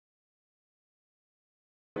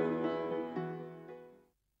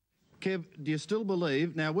Kev, do you still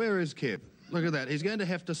believe... Now, where is Kev? Look at that. He's going to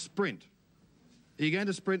have to sprint. Are you going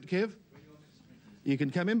to sprint, Kev? You can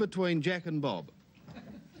come in between Jack and Bob.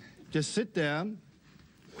 Just sit down,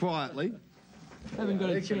 quietly. Haven't got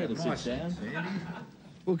a chair to sit down.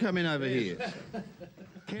 We'll come in over here.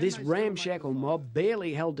 This ramshackle mob,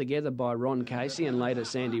 barely held together by Ron Casey and later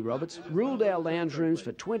Sandy Roberts, ruled our lounge rooms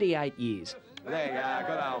for 28 years. There you are,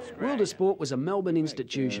 good old scratch. World of Sport was a Melbourne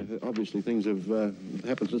institution. Obviously, things have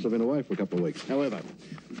happened since I've been away for a couple of weeks. However,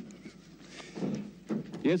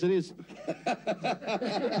 yes, it is. Good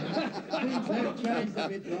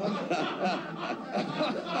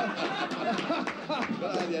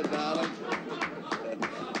on you, darling.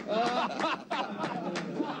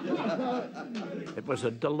 It was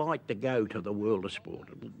a delight to go to the World of Sport.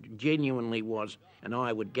 It genuinely was. And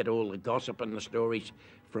I would get all the gossip and the stories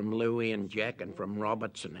from Louis and Jack and from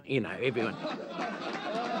Roberts and, you know, everyone.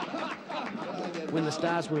 When the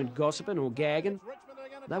stars weren't gossiping or gagging,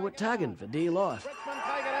 they were tugging for dear life. Richmond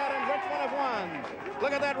take it out and Richmond have won.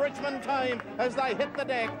 Look at that Richmond team as they hit the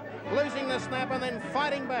deck, losing the snap and then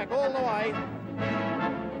fighting back all the way.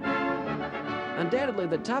 Undoubtedly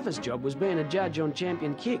the toughest job was being a judge on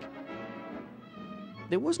champion kick.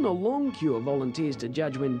 There wasn't a long queue of volunteers to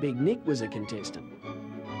judge when Big Nick was a contestant.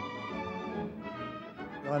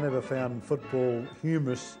 I never found football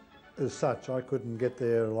humorous as such. I couldn't get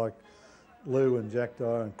there like Lou and Jack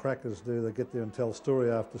Dyer and Crackers do. They get there and tell story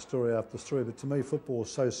after story after story. But to me, football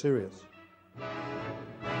was so serious.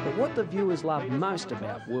 But what the viewers loved most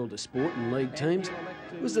about World of Sport and league teams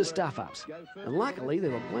was the stuff-ups. And luckily,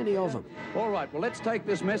 there were plenty of them. All right, well, let's take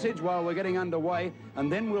this message while we're getting underway,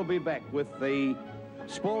 and then we'll be back with the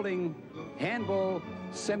Spalding handball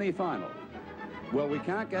semi-final. Well, we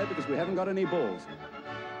can't go because we haven't got any balls.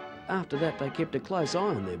 After that, they kept a close eye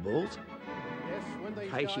on their balls.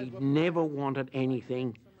 Casey never wanted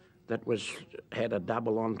anything that had a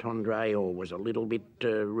double entendre or was a little bit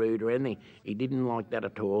rude or anything. He didn't like that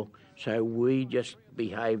at all, so we just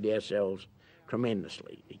behaved ourselves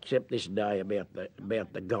tremendously, except this day about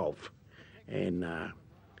the golf. And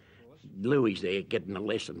Louis there getting a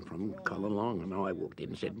lesson from Colin Long, and I walked in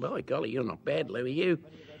and said, "Boy, Colin, you're not bad, Louis, you."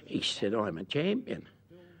 He said, "I'm a champion."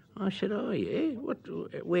 I said, "Oh, yeah?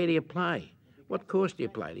 Where do you play? What course do you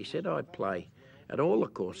play?" He said, "I play at all the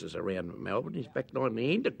courses around Melbourne. In fact, I'm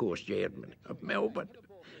the intercourse chairman of Melbourne."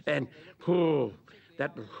 And,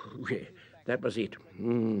 that was it.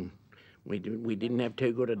 We didn't have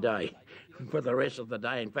too good a day for the rest of the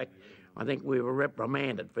day. In fact, I think we were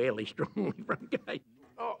reprimanded fairly strongly from Kate.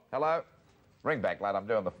 Oh, hello. Ring back, lad. I'm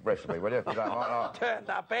doing the recipe, will you? If you don't mind. Turned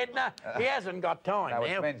up, Edna. He hasn't got time No,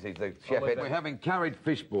 now. it's Menzies, the chef. We're having curried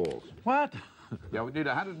fish balls. What? Yeah, we need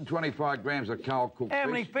 125 grams of cold cooked fish. How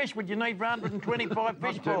many fish would you need for 125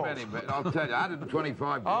 fish Not balls? too many, but I'll tell you,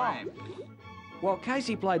 125 grams. While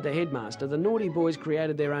Casey played the headmaster, the naughty boys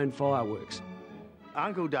created their own fireworks.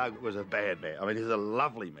 Uncle Doug was a bad man. I mean, he's a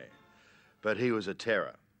lovely man, but he was a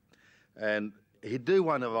terror. And he'd do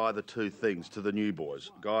one of either two things to the new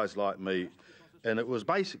boys, guys like me, and it was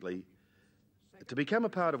basically, to become a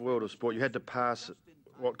part of World of Sport, you had to pass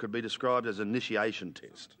what could be described as an initiation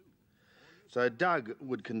test. So Doug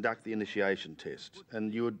would conduct the initiation test,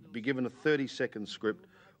 and you would be given a 30-second script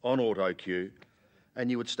on auto cue, and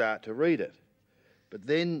you would start to read it. But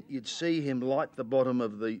then you'd see him light the bottom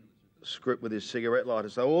of the script with his cigarette lighter.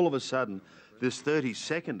 So all of a sudden, this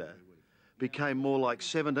 30-seconder became more like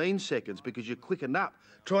 17 seconds because you quickened up,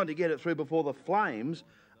 trying to get it through before the flames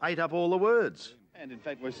ate up all the words. And in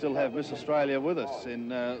fact, we still have Miss Australia with us in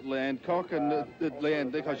Leanne Cock and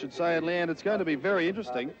Leanne Dick, I should say. And Leanne, it's going to be very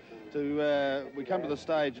interesting we come to the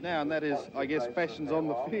stage now, and that is, I guess, fashions on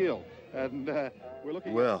the field. And we're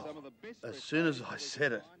looking at some of the best... As soon as I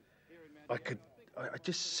said it, I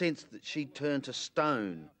just sensed that she turned to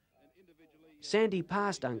stone. Sandy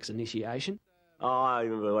passed Unk's initiation. Oh, I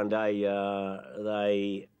remember one day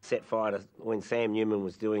they set fire to, when Sam Newman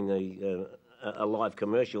was doing a live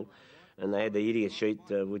commercial, and they had the idiot sheet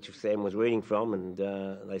which Sam was reading from, and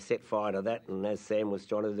they set fire to that, and as Sam was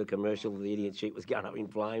trying to do the commercial, the idiot sheet was going up in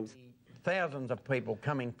flames. Thousands of people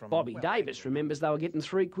coming from... Bobby Davis remembers they were getting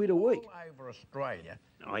 £3 a week. All over Australia.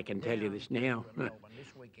 I can tell you this now.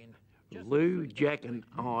 Lou, Jack and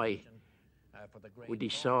I, we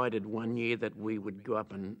decided one year that we would go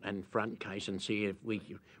up and front case and see if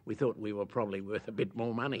we thought we were probably worth a bit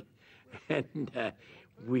more money. And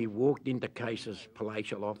we walked into Case's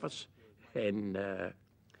palatial office, and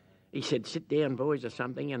he said, "Sit down, boys," or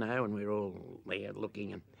something, you know, and we were all there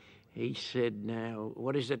looking, and he said, "Now,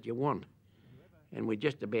 what is it you want?" And we're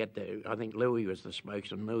just about to, I think Louis was the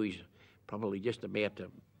spokesman, Louis probably just about to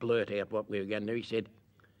blurt out what we were going to do. He said,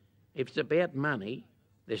 If it's about money,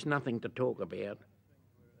 there's nothing to talk about,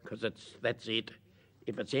 because that's it.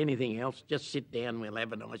 If it's anything else, just sit down, we'll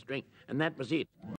have a nice drink. And that was it.